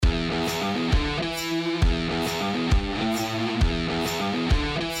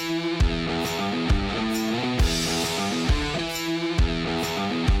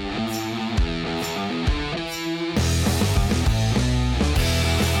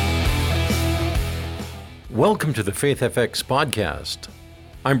Welcome to the Faith FX podcast.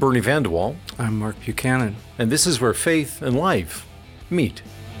 I'm Bernie Vandewaal. I'm Mark Buchanan. And this is where faith and life meet.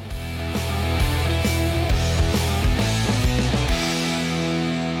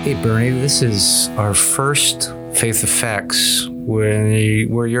 Hey Bernie, this is our first Faith FX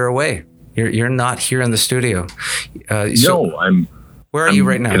where you're away. You're not here in the studio. Where are you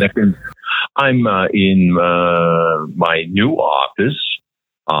right now? I'm in my new office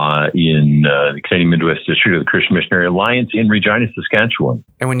in the Canadian Midwest District of the Christian Missionary Alliance in Regina, Saskatchewan.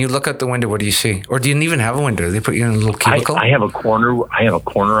 And when you look out the window, what do you see? Or do you even have a window? They put you in a little cubicle? I have a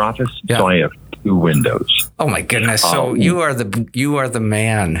corner office, yeah. So I have two windows. Oh my goodness! So you are the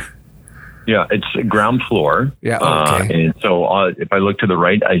man. Yeah, it's ground floor. Yeah. Okay. And so if I look to the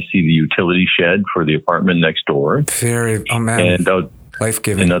right, I see the utility shed for the apartment next door. Oh man. And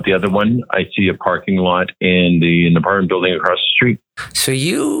life-giving. And at the other one, I see a parking lot and an apartment building across the street. So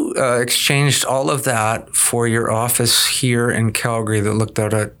you exchanged all of that for your office here in Calgary that looked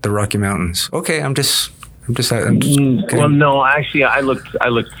out at the Rocky Mountains. Okay, I'm just well, no, actually, I looked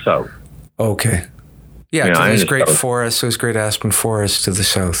south. Okay. Yeah, because there's great forest. There's great aspen forest to the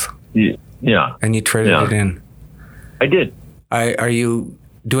south. Yeah. And you traded it in. I did. Are you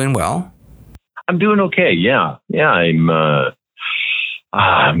doing well? I'm doing okay. Yeah.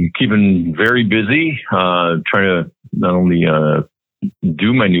 I'm keeping very busy, trying to not only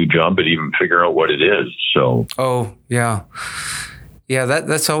do my new job, but even figure out what it is. So. Oh, yeah. Yeah,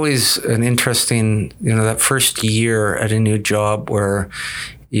 that's always an interesting, that first year at a new job where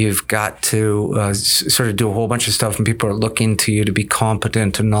you've got to sort of do a whole bunch of stuff and people are looking to you to be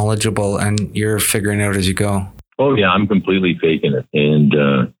competent and knowledgeable and you're figuring out as you go. Oh, yeah, I'm completely faking it.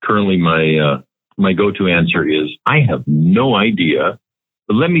 And currently my go-to answer is, I have no idea.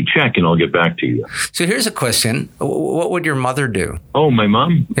 But let me check and I'll get back to you. So here's a question. What would your mother do? Oh, my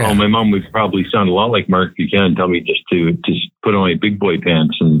mom? Yeah. Oh, my mom would probably sound a lot like Mark Buchanan, tell me just to put on my big boy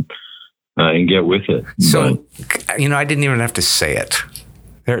pants and get with it. So, I didn't even have to say it.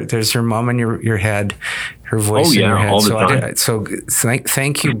 There's your mom in your head, her voice in your head. All the time.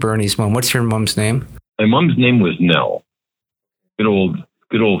 Thank you, Bernie's mom. What's your mom's name? My mom's name was Nell. Good old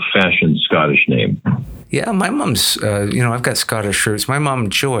fashioned Scottish name. Yeah, my mom's, I've got Scottish roots. My mom,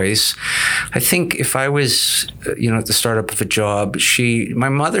 Joyce, I think if I was, at the startup of a job, my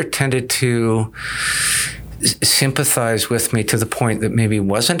mother tended to sympathize with me to the point that maybe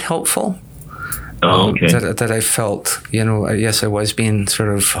wasn't helpful. Oh, okay. That I felt, yes, I was being sort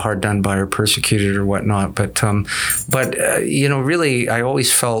of hard done by or persecuted or whatnot. But really, I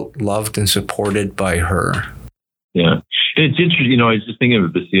always felt loved and supported by her. Yeah. It's interesting. I was just thinking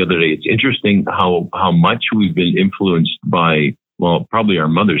of this the other day. It's interesting how much we've been influenced by, well, probably our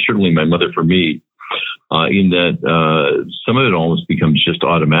mother, certainly my mother for me, in that some of it almost becomes just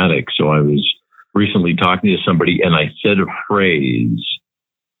automatic. So I was recently talking to somebody and I said a phrase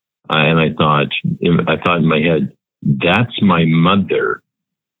and I thought in my head, that's my mother.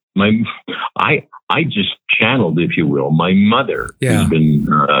 I just channeled, if you will, my mother, who's been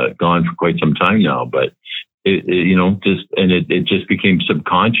gone for quite some time now, but it just became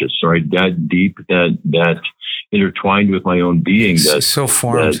subconscious, right? That deep, that intertwined with my own being. That so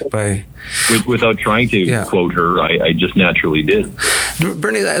formed by, without trying to quote her, I just naturally did.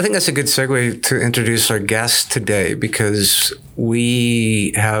 Bernie, I think that's a good segue to introduce our guest today because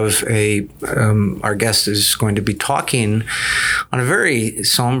we have our guest is going to be talking on a very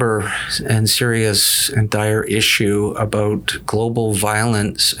somber and serious and dire issue about global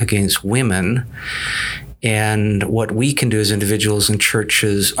violence against women and what we can do as individuals and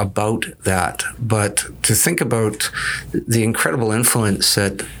churches about that. But to think about the incredible influence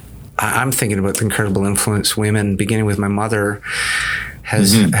that I'm thinking about, the incredible influence women, beginning with my mother,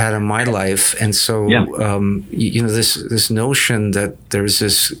 has had in my life. And so, this notion that there's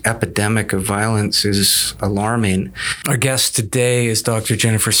this epidemic of violence is alarming. Our guest today is Dr.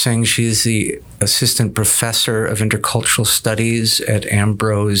 Jennifer Singh. She is the Assistant Professor of Intercultural Studies at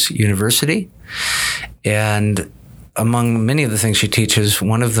Ambrose University. And among many of the things she teaches,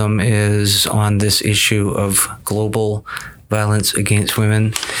 one of them is on this issue of global violence against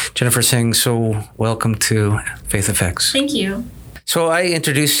women. Jennifer Singh, so welcome to Faith FX. Thank you. So I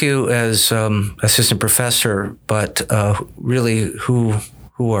introduced you as assistant professor, but really, who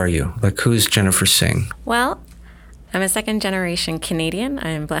are you? Like, who's Jennifer Singh? Well, I'm a second-generation Canadian.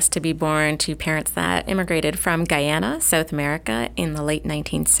 I'm blessed to be born to parents that immigrated from Guyana, South America, in the late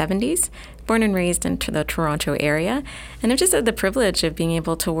 1970s. born and raised in the Toronto area, and I've just had the privilege of being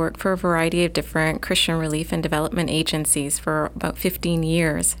able to work for a variety of different Christian relief and development agencies for about 15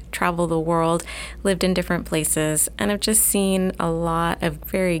 years, travel the world, lived in different places, and I've just seen a lot of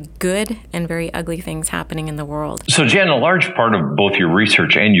very good and very ugly things happening in the world. So, Jen, a large part of both your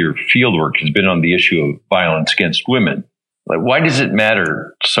research and your fieldwork has been on the issue of violence against women. Like, why does it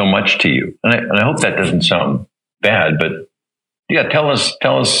matter so much to you? And I hope that doesn't sound bad, but yeah, tell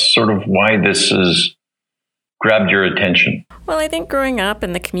us sort of why this has grabbed your attention. Well, I think growing up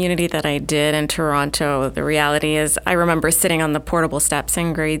in the community that I did in Toronto, the reality is I remember sitting on the portable steps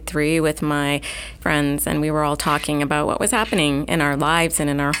in grade 3 with my friends, and we were all talking about what was happening in our lives and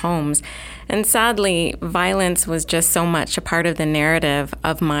in our homes. And sadly, violence was just so much a part of the narrative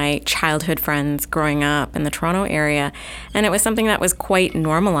of my childhood friends growing up in the Toronto area, and it was something that was quite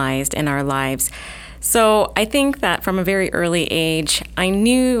normalized in our lives. So I think that from a very early age, I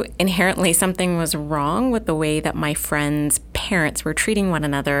knew inherently something was wrong with the way that my friends' parents were treating one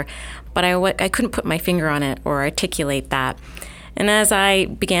another, but I couldn't put my finger on it or articulate that. And as I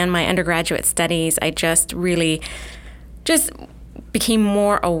began my undergraduate studies, I just became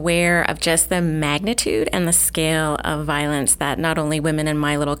more aware of just the magnitude and the scale of violence that not only women in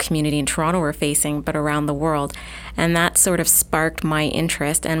my little community in Toronto were facing, but around the world. And that sort of sparked my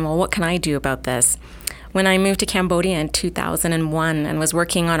interest and, well, what can I do about this? When I moved to Cambodia in 2001 and was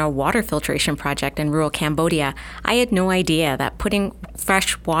working on a water filtration project in rural Cambodia, I had no idea that putting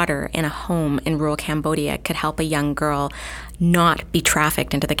fresh water in a home in rural Cambodia could help a young girl not be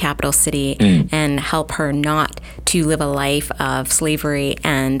trafficked into the capital city and help her not to live a life of slavery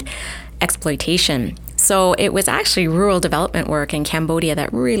and exploitation. So it was actually rural development work in Cambodia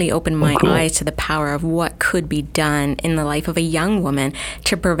that really opened my eyes to the power of what could be done in the life of a young woman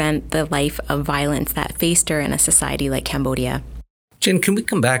to prevent the life of violence that faced her in a society like Cambodia. Jen, can we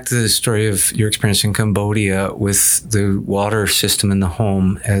come back to the story of your experience in Cambodia with the water system in the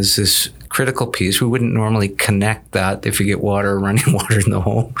home as this critical piece? We wouldn't normally connect that if you get running water in the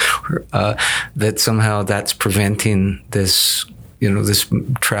home, that somehow that's preventing this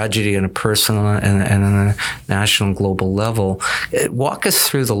tragedy on a personal and on a national and global level. Walk us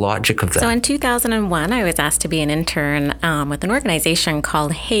through the logic of that. So in 2001, I was asked to be an intern with an organization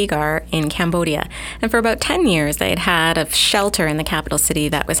called Hagar in Cambodia. And for about 10 years, they had had a shelter in the capital city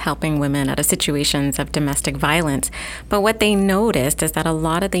that was helping women out of situations of domestic violence. But what they noticed is that a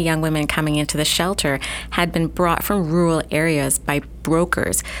lot of the young women coming into the shelter had been brought from rural areas by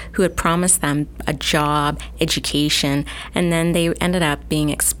brokers who had promised them a job, education, and then they ended up being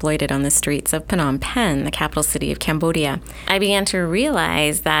exploited on the streets of Phnom Penh, the capital city of Cambodia. I began to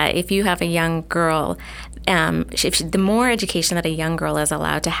realize that if you have a young girl, the more education that a young girl is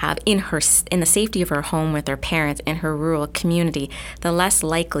allowed to have in the safety of her home with her parents in her rural community, the less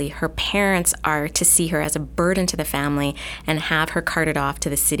likely her parents are to see her as a burden to the family and have her carted off to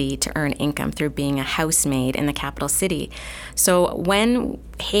the city to earn income through being a housemaid in the capital city. So when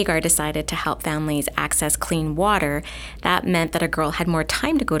Hagar decided to help families access clean water, that meant that a girl had more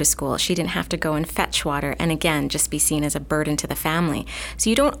time to go to school. She didn't have to go and fetch water and again just be seen as a burden to the family.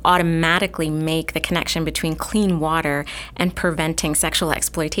 So you don't automatically make the connection between clean water and preventing sexual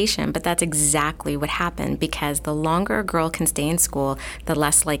exploitation, but that's exactly what happened, because the longer a girl can stay in school, the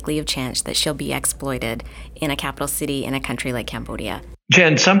less likely of chance that she'll be exploited in a capital city in a country like Cambodia.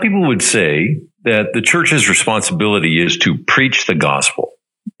 Jen, some people would say that the church's responsibility is to preach the gospel.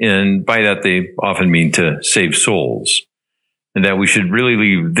 And by that, they often mean to save souls. And that we should really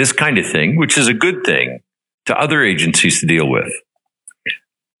leave this kind of thing, which is a good thing, to other agencies to deal with.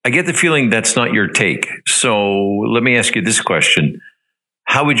 I get the feeling that's not your take. So let me ask you this question.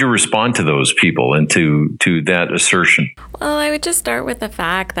 How would you respond to those people and to that assertion? Well, I would just start with the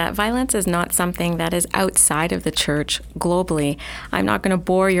fact that violence is not something that is outside of the church globally. I'm not going to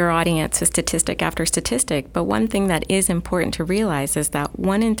bore your audience with statistic after statistic, but one thing that is important to realize is that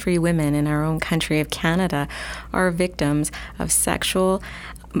 1 in 3 women in our own country of Canada are victims of sexual,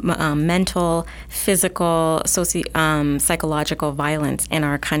 mental, physical, psychological violence in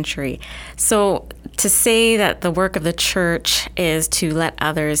our country. So to say that the work of the church is to let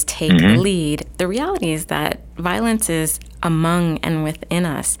others take the lead, the reality is that violence is among and within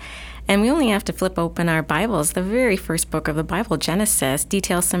us. And we only have to flip open our Bibles. The very first book of the Bible, Genesis,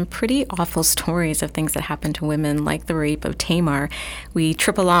 details some pretty awful stories of things that happened to women, like the rape of Tamar. We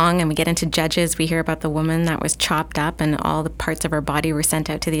trip along and we get into Judges. We hear about the woman that was chopped up and all the parts of her body were sent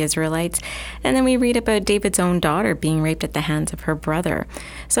out to the Israelites. And then we read about David's own daughter being raped at the hands of her brother.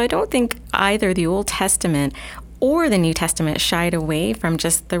 So I don't think either the Old Testament or the New Testament shied away from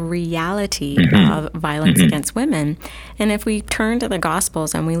just the reality of violence against women. And if we turn to the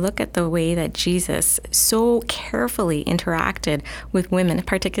Gospels and we look at the way that Jesus so carefully interacted with women,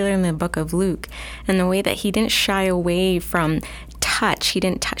 particularly in the book of Luke, and the way that he didn't shy away from touch, he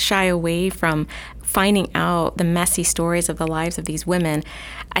didn't shy away from finding out the messy stories of the lives of these women,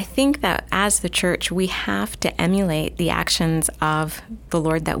 I think that as the church, we have to emulate the actions of the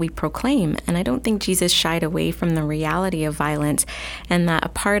Lord that we proclaim. And I don't think Jesus shied away from the reality of violence, and that a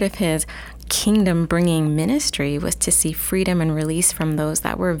part of his kingdom bringing ministry was to see freedom and release from those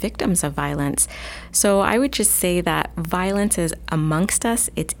that were victims of violence. So I would just say that violence is amongst us,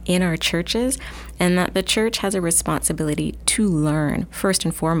 it's in our churches, and that the church has a responsibility to learn first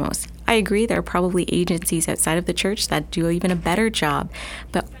and foremost. I agree there are probably agencies outside of the church that do even a better job,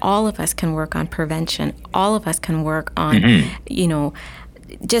 but all of us can work on prevention. All of us can work on,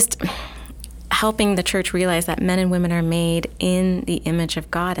 just helping the church realize that men and women are made in the image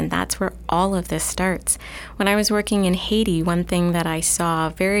of God, and that's where all of this starts. When I was working in Haiti, one thing that I saw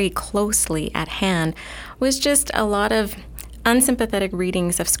very closely at hand was just a lot of unsympathetic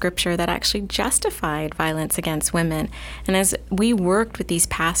readings of scripture that actually justified violence against women. And as we worked with these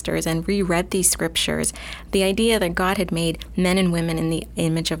pastors and reread these scriptures, the idea that God had made men and women in the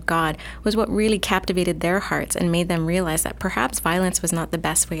image of God was what really captivated their hearts and made them realize that perhaps violence was not the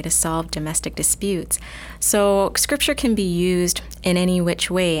best way to solve domestic disputes. So scripture can be used in any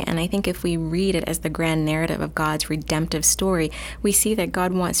which way, and I think if we read it as the grand narrative of God's redemptive story, we see that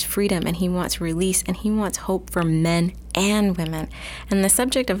God wants freedom and he wants release and he wants hope for men and women. And the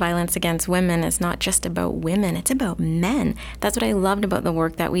subject of violence against women is not just about women, it's about men. That's what I loved about the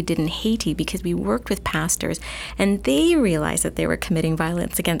work that we did in Haiti, because we worked with pastors and they realized that they were committing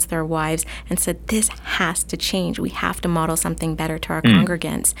violence against their wives and said, this has to change. We have to model something better to our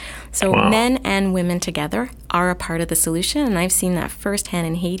congregants. So men and women together are a part of the solution, and I've seen that firsthand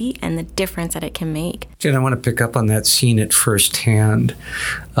in Haiti and the difference that it can make. Jen, I want to pick up on that, seeing it firsthand.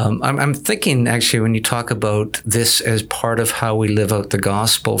 I'm thinking, actually, when you talk about this as part of how we live out the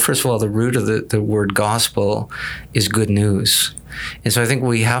gospel, first of all, the root of the word gospel is good news. And so I think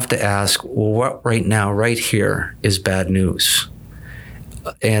we have to ask, well, what right now, right here, is bad news?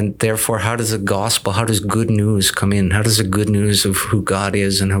 And therefore, how does the gospel, how does good news come in? How does the good news of who God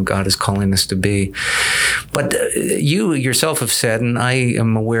is and how God is calling us to be? But you yourself have said, and I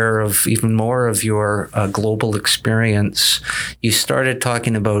am aware of even more of your global experience, you started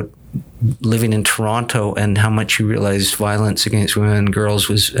talking about living in Toronto and how much you realized violence against women and girls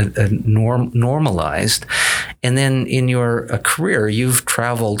was normalized. And then in your career, you've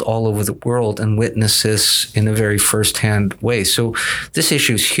traveled all over the world and witnessed this in a very firsthand way. So this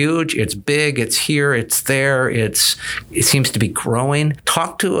issue is huge. It's big. It's here. It's there. It seems to be growing.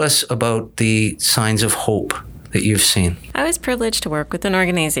 Talk to us about the signs of hope that you've seen. I was privileged to work with an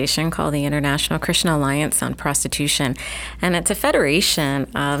organization called the International Christian Alliance on Prostitution, and it's a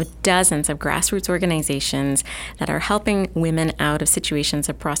federation of dozens of grassroots organizations that are helping women out of situations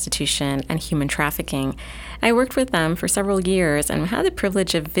of prostitution and human trafficking. I worked with them for several years and had the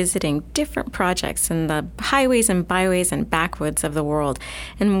privilege of visiting different projects in the highways and byways and backwoods of the world,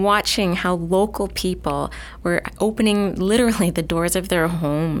 and watching how local people were opening literally the doors of their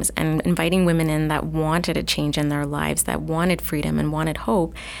homes and inviting women in that wanted a change in their lives, that wanted freedom and wanted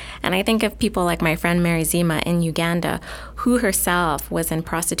hope. And I think of people like my friend Mary Zima in Uganda, who herself was in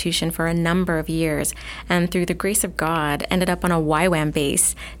prostitution for a number of years, and through the grace of God ended up on a YWAM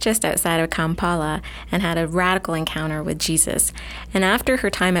base just outside of Kampala and had a radical encounter with Jesus. And after her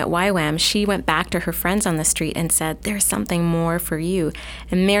time at YWAM, she went back to her friends on the street and said, there's something more for you.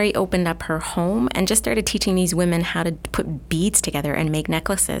 And Mary opened up her home and just started teaching these women how to put beads together and make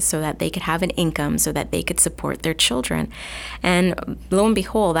necklaces so that they could have an income, so that they could support their children. And lo and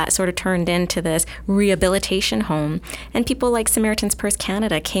behold, that sort of turned into this rehabilitation home. And people like Samaritan's Purse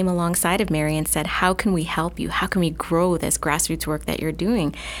Canada came alongside of Mary and said, how can we help you? How can we grow this grassroots work that you're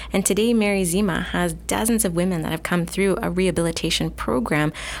doing? And today, Mary Zima has dozens of women that have come through a rehabilitation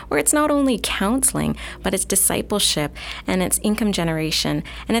program where it's not only counseling, but it's discipleship and it's income generation,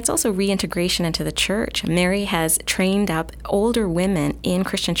 and it's also reintegration into the church. Mary has trained up older women in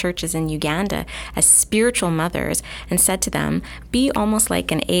Christian churches in Uganda as spiritual mothers and said to them, be almost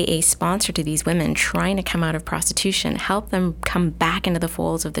like an AA sponsor to these women trying to come out of prostitution, help them come back into the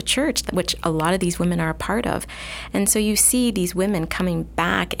folds of the church, which a lot of these women are a part of. And so you see these women coming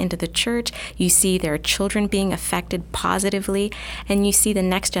back into the church, you see their children being affected positively, and you see the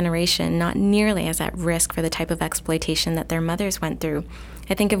next generation not nearly as at risk for the type of exploitation that their mothers went through.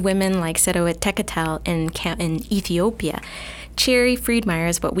 I think of women like Setowet Tekatel in Ethiopia. Cherry Friedmeier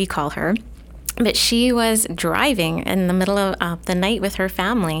is what we call her. But she was driving in the middle of the night with her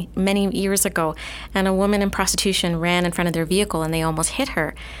family many years ago, and a woman in prostitution ran in front of their vehicle and they almost hit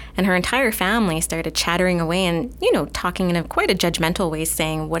her. And her entire family started chattering away and, talking in quite a judgmental way,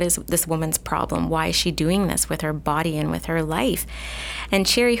 saying, what is this woman's problem? Why is she doing this with her body and with her life? And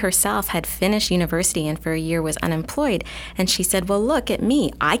Cherry herself had finished university and for a year was unemployed. And she said, well, look at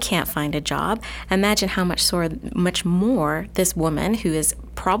me. I can't find a job. Imagine how much more this woman who is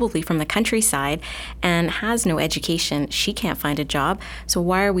probably from the countryside and has no education, she can't find a job. So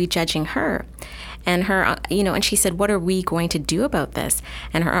why are we judging her? And her, and she said, what are we going to do about this?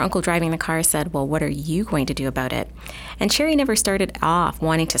 And her uncle driving the car said, well, what are you going to do about it? And Cherry never started off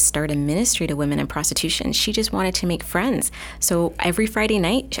wanting to start a ministry to women in prostitution. She just wanted to make friends. So every Friday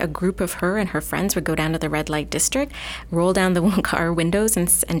night, a group of her and her friends would go down to the red light district, roll down the car windows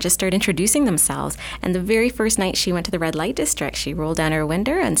and just start introducing themselves. And the very first night she went to the red light district, she rolled down her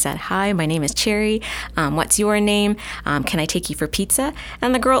window and said, hi, my name is Cherry. What's your name? Can I take you for pizza?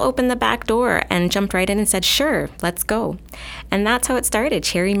 And the girl opened the back door and jumped right in and said, sure, let's go. And that's how it started.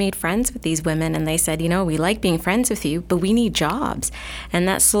 Cherry made friends with these women and they said, we like being friends with you, but we need jobs. And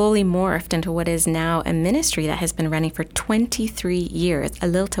that slowly morphed into what is now a ministry that has been running for 23 years,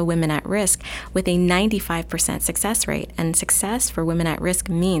 Alilta Women at Risk, with a 95% success rate. And success for women at risk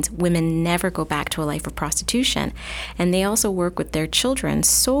means women never go back to a life of prostitution. And they also work with their children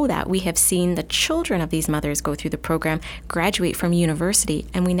so that we have seen the children of these mothers go through the program, graduate from university,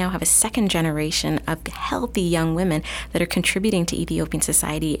 and we now have a second generation of healthy young women that are contributing to Ethiopian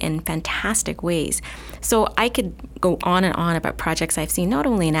society in fantastic ways. So I could go on and on about projects I've seen, not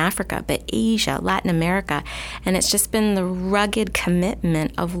only in Africa, but Asia, Latin America. And it's just been the rugged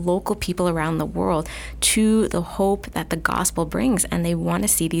commitment of local people around the world to the hope that the gospel brings. And they want to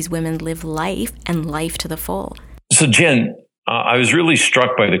see these women live life and life to the full. So Jen, I was really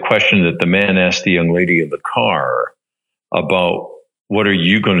struck by the question that the man asked the young lady in the car about what are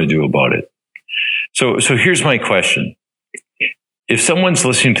you going to do about it? So here's my question. If someone's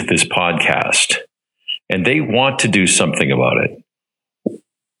listening to this podcast and they want to do something about it,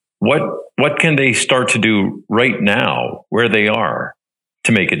 what can they start to do right now where they are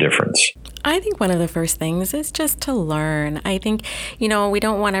to make a difference? I think one of the first things is just to learn. I think, we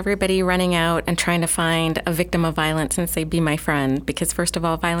don't want everybody running out and trying to find a victim of violence and say, be my friend, because first of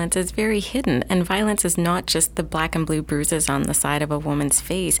all, violence is very hidden. And violence is not just the black and blue bruises on the side of a woman's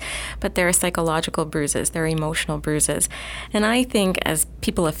face, but there are psychological bruises, there are emotional bruises. And I think as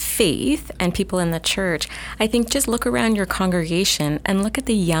people of faith and people in the church, I think just look around your congregation and look at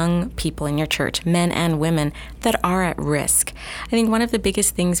the young people in your church, men and women, that are at risk. I think one of the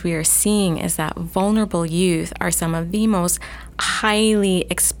biggest things we are seeing is that vulnerable youth are some of the most highly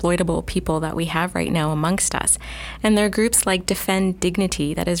exploitable people that we have right now amongst us. And there are groups like Defend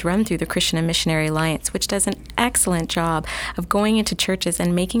Dignity that is run through the Christian and Missionary Alliance, which does an excellent job of going into churches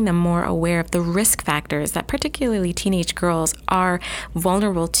and making them more aware of the risk factors that particularly teenage girls are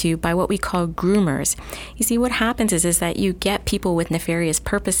vulnerable to by what we call groomers. You see, what happens is that you get people with nefarious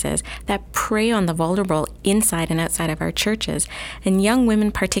purposes that prey on the vulnerable inside and outside of our churches. And young women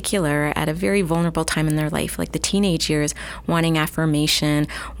in particular at a very vulnerable time in their life, like the teenage years, wanting affirmation,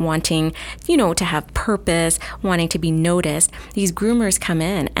 wanting, to have purpose, wanting to be noticed. These groomers come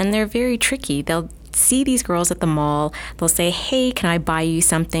in and they're very tricky. They'll see these girls at the mall. They'll say, hey, can I buy you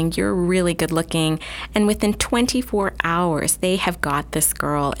something? You're really good looking. And within 24 hours, they have got this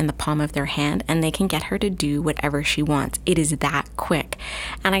girl in the palm of their hand and they can get her to do whatever she wants. It is that quick.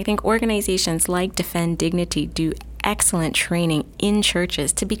 And I think organizations like Defend Dignity do excellent training in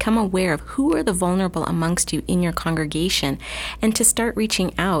churches to become aware of who are the vulnerable amongst you in your congregation and to start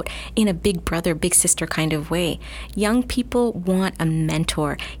reaching out in a big brother, big sister kind of way. Young people want a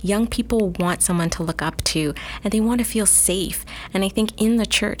mentor. Young people want someone to look up to and they want to feel safe. And I think in the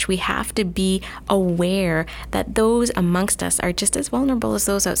church, we have to be aware that those amongst us are just as vulnerable as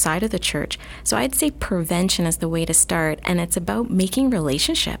those outside of the church. So I'd say prevention is the way to start. And it's about making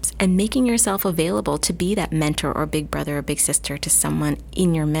relationships and making yourself available to be that mentor or big brother or big sister to someone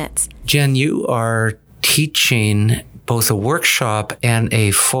in your midst. Jen, you are teaching both a workshop and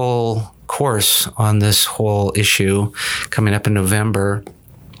a full course on this whole issue coming up in November.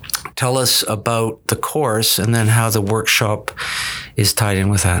 Tell us about the course and then how the workshop is tied in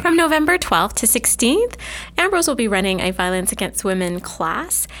with that? From November 12th to 16th, Ambrose will be running a Violence Against Women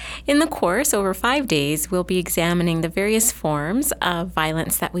class. In the course, over 5 days, we'll be examining the various forms of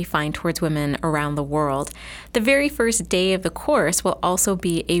violence that we find towards women around the world. The very first day of the course will also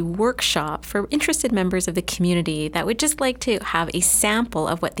be a workshop for interested members of the community that would just like to have a sample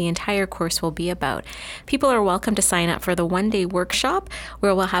of what the entire course will be about. People are welcome to sign up for the one-day workshop,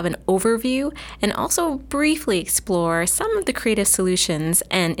 where we'll have an overview and also briefly explore some of the creative solutions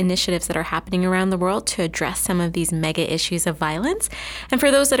and initiatives that are happening around the world to address some of these mega issues of violence. And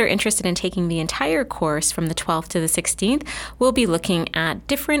for those that are interested in taking the entire course from the 12th to the 16th, we'll be looking at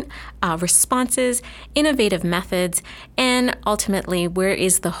different responses, innovative methods, and ultimately, where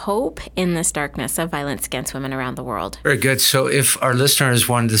is the hope in this darkness of violence against women around the world. Very good. So if our listeners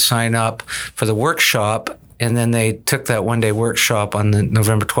wanted to sign up for the workshop and then they took that one-day workshop on the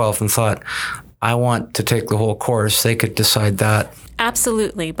November 12th and thought, I want to take the whole course, they could decide that.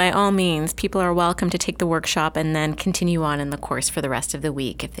 Absolutely. By all means, people are welcome to take the workshop and then continue on in the course for the rest of the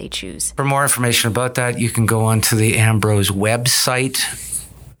week if they choose. For more information about that, you can go onto the Ambrose website.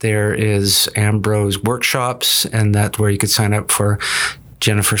 There is Ambrose Workshops, and that's where you could sign up for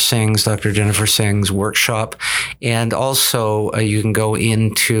Dr. Jennifer Singh's workshop. And also you can go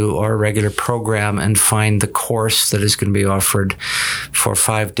into our regular program and find the course that is going to be offered for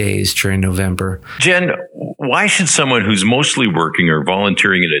 5 days during November. Jen, why should someone who's mostly working or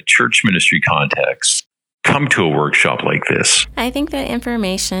volunteering in a church ministry context come to a workshop like this? I think that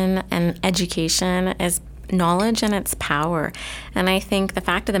information and education is knowledge and its power. And I think the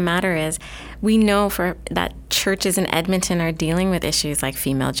fact of the matter is, we know that churches in Edmonton are dealing with issues like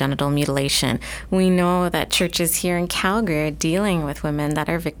female genital mutilation. We know that churches here in Calgary are dealing with women that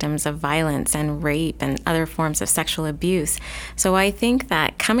are victims of violence and rape and other forms of sexual abuse. So I think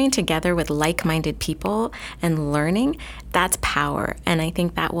that coming together with like-minded people and learning, that's power. And I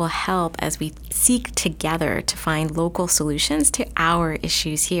think that will help as we seek together to find local solutions to our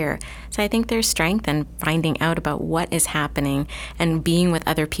issues here. So I think there's strength in finding out about what is happening and being with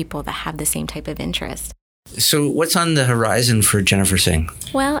other people that have the same type of interest. So what's on the horizon for Jennifer Singh?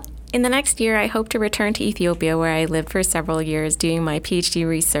 Well, in the next year, I hope to return to Ethiopia, where I lived for several years doing my PhD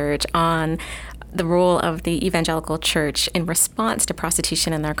research on the role of the evangelical church in response to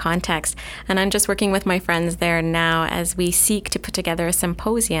prostitution in their context. And I'm just working with my friends there now as we seek to put together a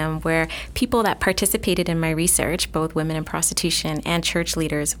symposium where people that participated in my research, both women in prostitution and church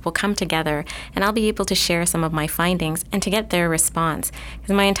leaders, will come together, and I'll be able to share some of my findings and to get their response.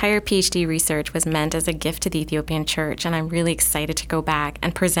 Because my entire PhD research was meant as a gift to the Ethiopian church, and I'm really excited to go back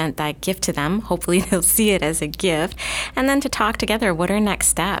and present that gift to them. Hopefully they'll see it as a gift. And then to talk together, what are next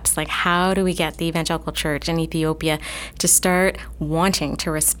steps? Like, how do we get the evangelical church in Ethiopia to start wanting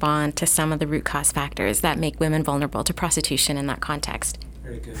to respond to some of the root cause factors that make women vulnerable to prostitution in that context?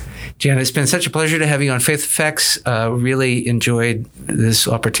 Very good. Jan, it's been such a pleasure to have you on Faith Effects. Really enjoyed this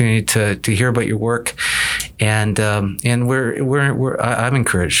opportunity to hear about your work, and I'm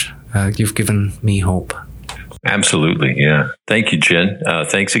encouraged. You've given me hope. Absolutely, yeah. Thank you, Jen.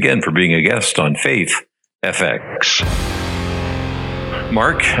 Thanks again for being a guest on Faith FX.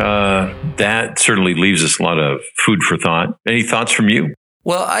 Mark, that certainly leaves us a lot of food for thought. Any thoughts from you?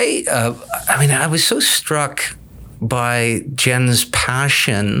 Well, I was so struck by Jen's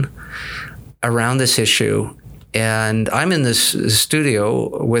passion around this issue. And I'm in this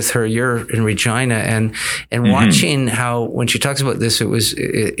studio with her. You're in Regina, and watching how when she talks about this,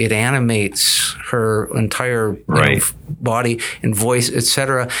 it animates her entire body and voice,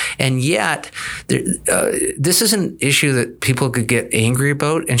 etc. And yet, this is an issue that people could get angry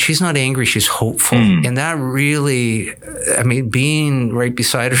about, and she's not angry; she's hopeful, and that really, being right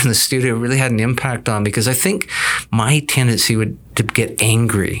beside her in the studio really had an impact on me, because I think my tendency would to get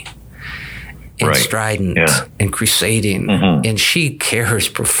angry and strident and crusading, and she cares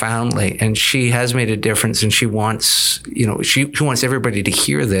profoundly, and she has made a difference, and she wants, she wants everybody to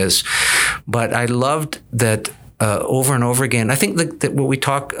hear this. But I loved that over and over again. I think that what we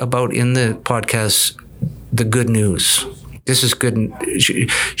talk about in the podcast, the good news. This is good.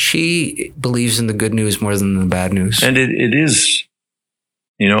 She believes in the good news more than the bad news, and it is,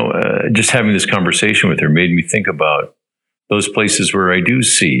 just having this conversation with her made me think about those places where I do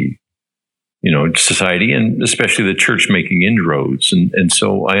see, society and especially the church making inroads. And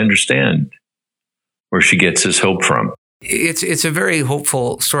so I understand where she gets this hope from. It's a very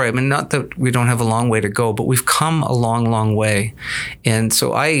hopeful story. Not that we don't have a long way to go, but we've come a long, long way. And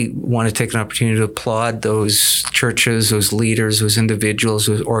so I want to take an opportunity to applaud those churches, those leaders, those individuals,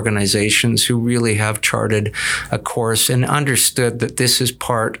 those organizations who really have charted a course and understood that this is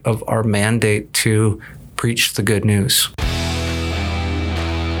part of our mandate to preach the good news.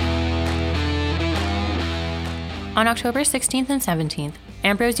 On October 16th and 17th,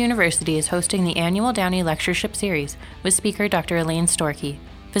 Ambrose University is hosting the annual Downey Lectureship Series with speaker Dr. Elaine Storkey.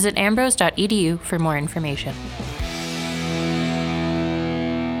 Visit ambrose.edu for more information.